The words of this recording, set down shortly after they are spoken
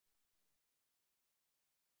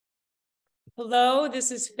Hello,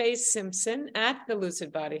 this is Faye Simpson at the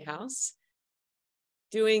Lucid Body House,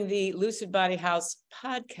 doing the Lucid Body House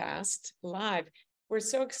podcast live. We're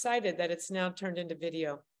so excited that it's now turned into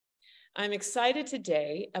video. I'm excited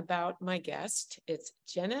today about my guest. It's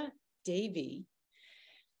Jenna Davey,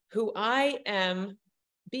 who I am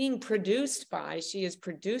being produced by. She is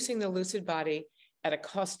producing the Lucid Body at a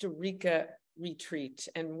Costa Rica retreat,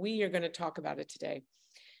 and we are going to talk about it today.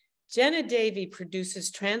 Jenna Davey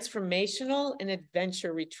produces transformational and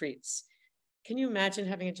adventure retreats. Can you imagine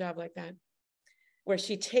having a job like that? Where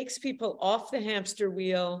she takes people off the hamster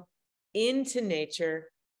wheel into nature,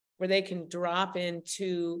 where they can drop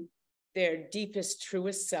into their deepest,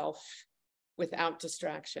 truest self without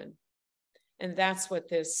distraction. And that's what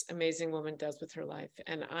this amazing woman does with her life.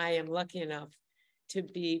 And I am lucky enough to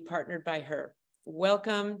be partnered by her.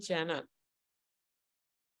 Welcome, Jenna.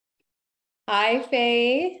 Hi,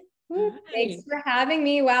 Faye. Hi. Thanks for having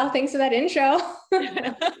me. Wow, thanks for that intro.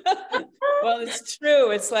 Well, it's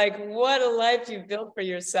true. It's like, what a life you've built for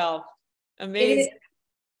yourself. Amazing.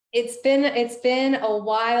 It's been a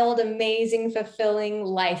wild, amazing, fulfilling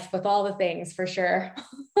life with all the things, for sure.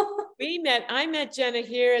 I met Jenna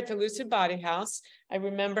here at the Lucid Body House. I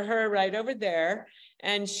remember her right over there.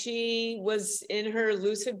 And she was in her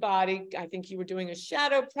lucid body. I think you were doing a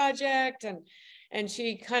shadow project, and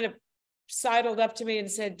she kind of sidled up to me and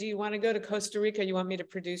said, "Do you want to go to Costa Rica? You want me to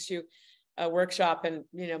produce you a workshop?" And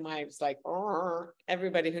I was like, oh.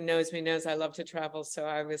 Everybody who knows me knows I love to travel. So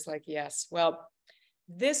I was like, yes. Well,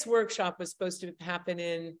 this workshop was supposed to happen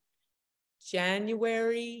in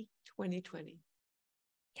January 2020.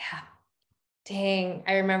 Yeah. Dang,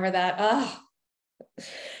 I remember that. Oh,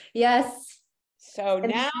 yes. So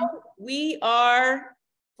now we are,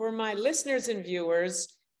 for my listeners and viewers,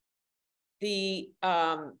 the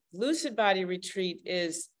Lucid Body Retreat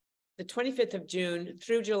is the 25th of June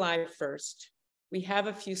through July 1st. We have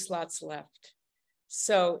a few slots left.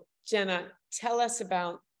 So Jenna, tell us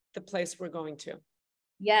about the place we're going to.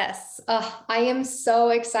 Yes. I am so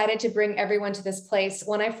excited to bring everyone to this place.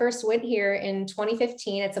 When I first went here in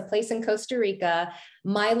 2015, it's a place in Costa Rica.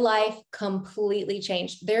 My life completely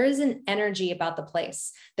changed. There is an energy about the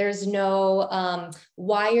place. There's no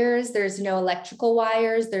wires. There's no electrical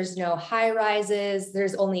wires. There's no high rises.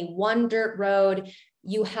 There's only one dirt road.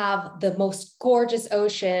 You have the most gorgeous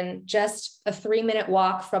ocean, just a 3-minute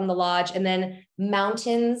walk from the lodge, and then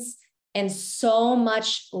mountains and so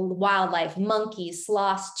much wildlife, monkeys,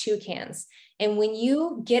 sloths, toucans. And when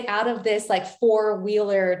you get out of this like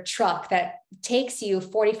 4-wheeler truck that takes you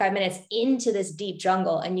 45 minutes into this deep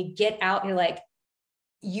jungle, and you get out and you're like,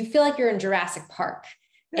 you feel like you're in Jurassic Park.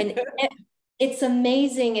 And it's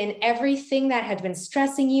amazing. And everything that had been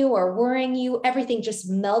stressing you or worrying you, everything just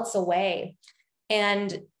melts away.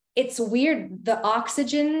 And it's weird. The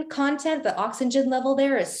oxygen content, the oxygen level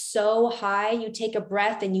there is so high. You take a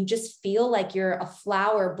breath and you just feel like you're a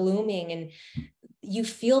flower blooming, and you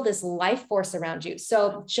feel this life force around you.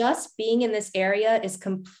 So just being in this area is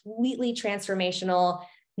completely transformational,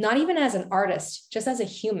 not even as an artist, just as a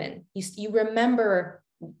human. You remember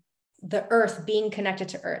the earth, being connected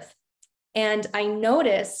to earth. And I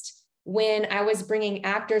noticed when I was bringing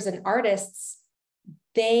actors and artists,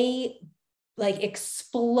 they like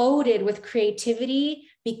exploded with creativity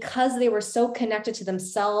because they were so connected to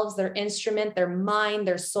themselves, their instrument, their mind,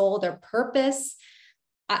 their soul, their purpose.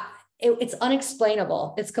 It's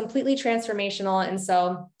unexplainable. It's completely transformational. And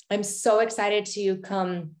so I'm so excited to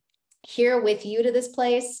come here with you to this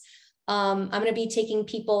place. I'm going to be taking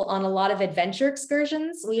people on a lot of adventure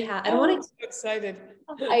excursions. I don't want to, so excited.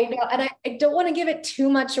 I know, and I don't want to give it too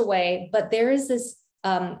much away, but there is this,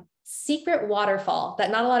 secret waterfall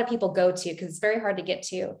that not a lot of people go to because it's very hard to get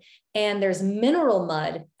to. And there's mineral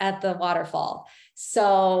mud at the waterfall.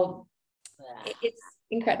 So it's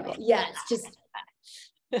incredible. Yeah, it's just,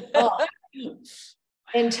 oh.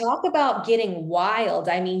 And talk about getting wild.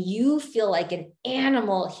 I mean, you feel like an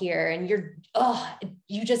animal here, and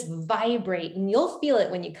you just vibrate, and you'll feel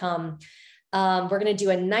it when you come. We're going to do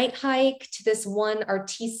a night hike to this one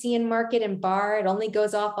artesian market and bar. It only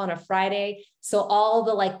goes off on a Friday. So all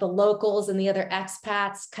the locals and the other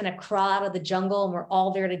expats kind of crawl out of the jungle, and we're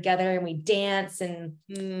all there together, and we dance and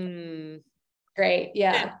great.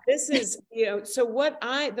 Yeah. And this is, so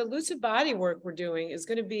the lucid body work we're doing is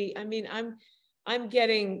going to be, I mean, I'm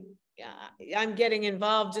getting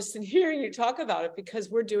involved just in hearing you talk about it,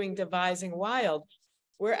 because we're doing Devising Wild.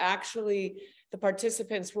 The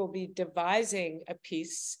participants will be devising a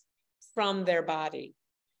piece from their body.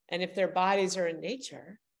 And if their bodies are in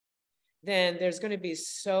nature, then there's going to be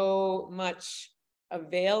so much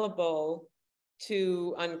available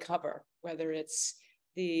to uncover, whether it's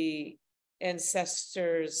the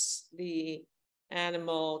ancestors, the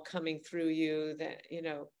animal coming through you, that, you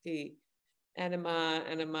know, the anima,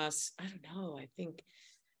 animus, I don't know. I think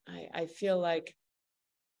I feel like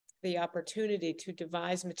the opportunity to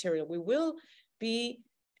devise material. We will be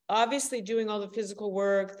obviously doing all the physical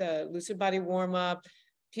work, the lucid body warm up.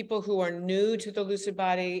 People who are new to the lucid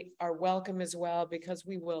body are welcome as well, because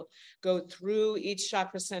we will go through each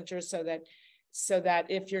chakra center so that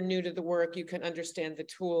if you're new to the work, you can understand the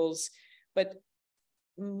tools. But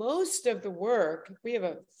most of the work, we have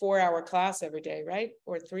a 4-hour class every day, right?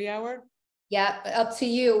 Or 3-hour? Yeah, up to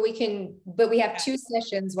you. But we have 2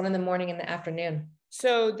 sessions, one in the morning and the afternoon.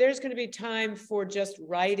 So there's going to be time for just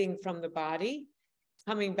writing from the body,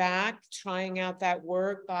 coming back, trying out that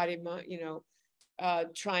work, body,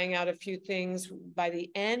 trying out a few things. By the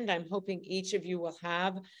end, I'm hoping each of you will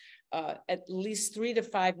have at least 3 to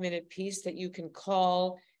 5 minute piece that you can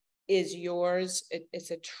call is yours.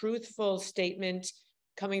 It's a truthful statement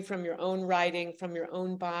coming from your own writing, from your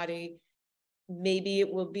own body. Maybe it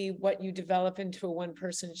will be what you develop into a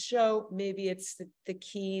one-person show. Maybe it's the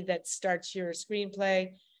key that starts your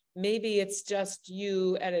screenplay. Maybe it's just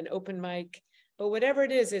you at an open mic. But whatever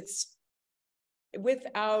it is, it's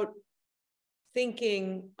without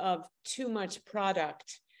thinking of too much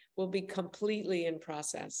product, will be completely in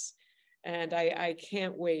process. And I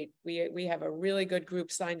can't wait. We have a really good group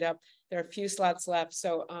signed up. There are a few slots left.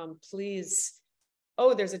 So please,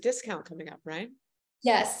 oh, there's a discount coming up, right?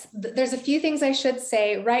 Yes, there's a few things I should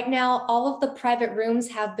say. Right now, all of the private rooms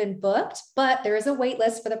have been booked, but there is a wait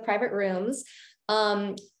list for the private rooms.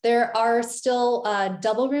 There are still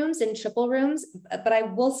double rooms and triple rooms, but I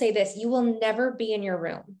will say this, you will never be in your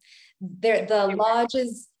room. The lodge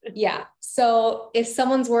is, yeah. So if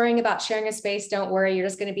someone's worrying about sharing a space, don't worry. You're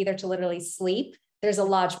just going to be there to literally sleep. There's a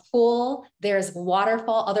lodge pool. There's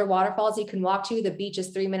other waterfalls you can walk to. The beach is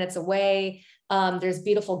 3 minutes away. There's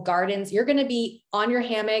beautiful gardens. You're going to be on your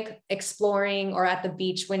hammock exploring or at the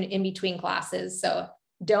beach when in between classes. So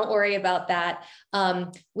don't worry about that.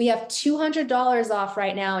 We have $200 off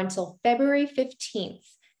right now until February 15th.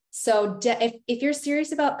 So if you're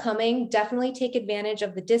serious about coming, definitely take advantage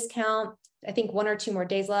of the discount. I think 1 or 2 more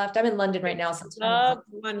days left. I'm in London right now. So Love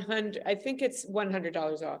 100. I think it's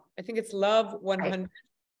 $100 off. I think it's Love 100.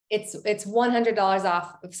 It's $100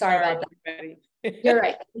 off. Sorry about that. You're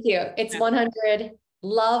right. Thank you. It's 100.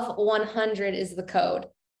 Love 100 is the code.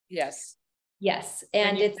 Yes. Yes.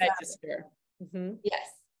 And it's register. Yes.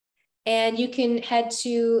 And you can head to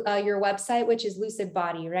your website, which is Lucid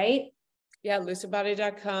Body, right? Yeah,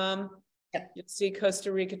 lucidbody.com. Yep. You'll see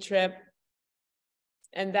Costa Rica trip.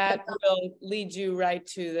 And that will lead you right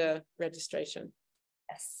to the registration.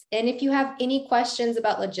 Yes. And if you have any questions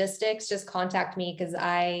about logistics, just contact me because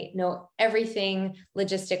I know everything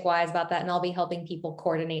logistic wise about that, and I'll be helping people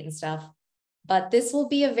coordinate and stuff. But this will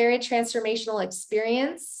be a very transformational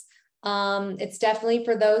experience. It's definitely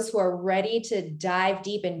for those who are ready to dive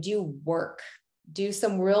deep and do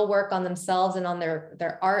some real work on themselves and on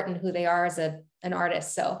their art and who they are as an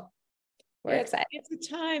artist. So we're excited. It's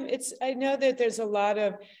a time. I know that there's a lot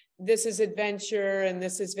of, this is adventure and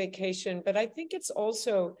this is vacation, but I think it's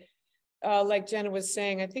also, like Jenna was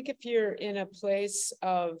saying, I think if you're in a place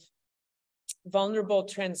of vulnerable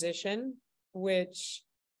transition, which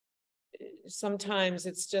sometimes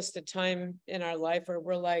it's just a time in our life where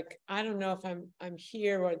we're like, I don't know if I'm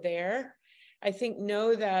here or there. I think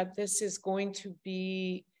know that this is going to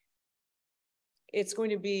be, it's going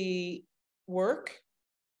to be work.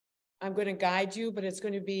 I'm going to guide you, but it's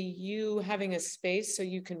going to be you having a space so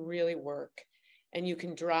you can really work and you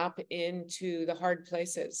can drop into the hard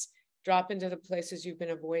places, drop into the places you've been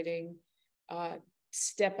avoiding,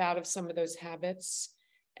 step out of some of those habits,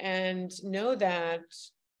 and know that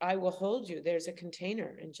I will hold you. There's a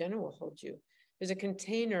container, and Jenna will hold you. There's a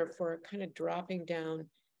container for kind of dropping down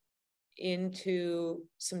into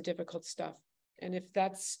some difficult stuff. And if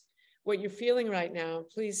that's what you're feeling right now,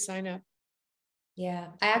 please sign up. Yeah,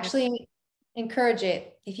 I actually encourage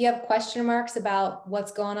it. If you have question marks about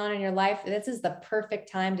what's going on in your life, this is the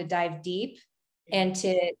perfect time to dive deep and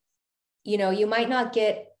to, you might not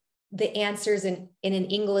get the answers in an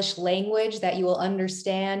English language that you will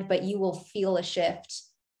understand, but you will feel a shift.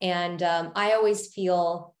 And I always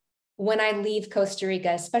feel when I leave Costa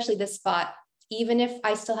Rica, especially this spot, even if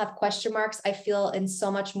I still have question marks, I feel in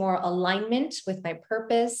so much more alignment with my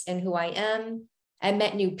purpose and who I am. I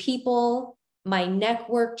met new people. My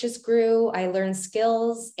network just grew. I learned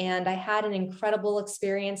skills, and I had an incredible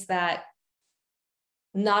experience that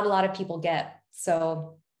not a lot of people get.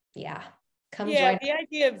 So yeah, come join. The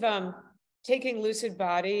idea of taking Lucid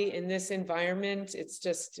Body in this environment,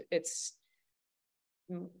 it's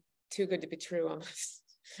too good to be true almost,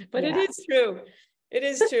 but it is true. It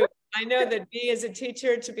is true. I know that me as a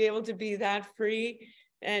teacher, to be able to be that free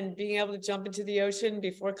and being able to jump into the ocean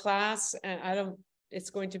before class, and it's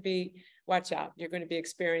going to be, watch out, you're going to be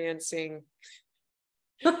experiencing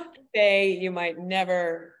Faye you might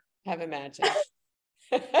never have imagined.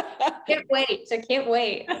 Can't wait. I can't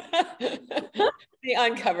wait. The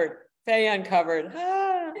uncovered, Faye uncovered.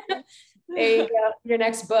 There you go. Your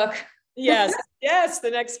next book. Yes, yes,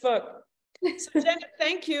 the next book. So Jenna,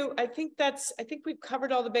 thank you. I think we've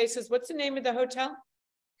covered all the bases. What's the name of the hotel?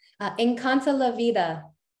 Encanta La Vida.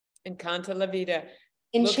 Encanta La Vida.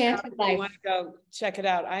 Enchanted Life. You want to go check it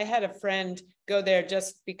out. I had a friend go there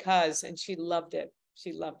just because, and she loved it.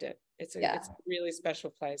 She loved it. It's a really special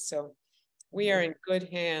place. So we are in good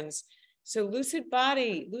hands. So Lucid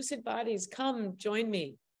Bodies, come join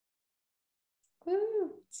me.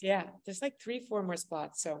 Woo. Yeah, there's like 3-4 more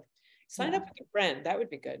spots. So sign up with a friend. That would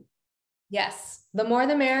be good. Yes, the more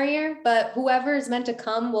the merrier, but whoever is meant to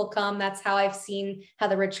come will come. That's how I've seen how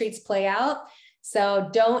the retreats play out. So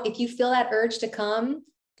if you feel that urge to come,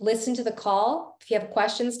 listen to the call. If you have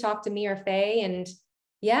questions, talk to me or Faye, and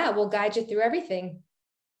we'll guide you through everything.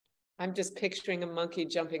 I'm just picturing a monkey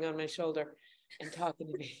jumping on my shoulder and talking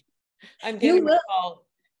to me. I'm getting the call.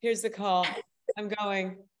 Here's the call. I'm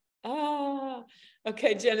going.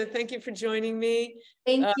 Okay, Jenna, thank you for joining me.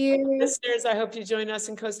 Thank you. Listeners, I hope you join us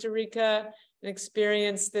in Costa Rica and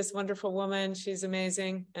experience this wonderful woman. She's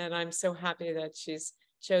amazing. And I'm so happy that she's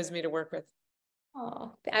chose me to work with.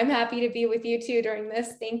 Oh, I'm happy to be with you too during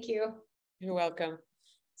this. Thank you. You're welcome.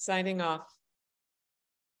 Signing off.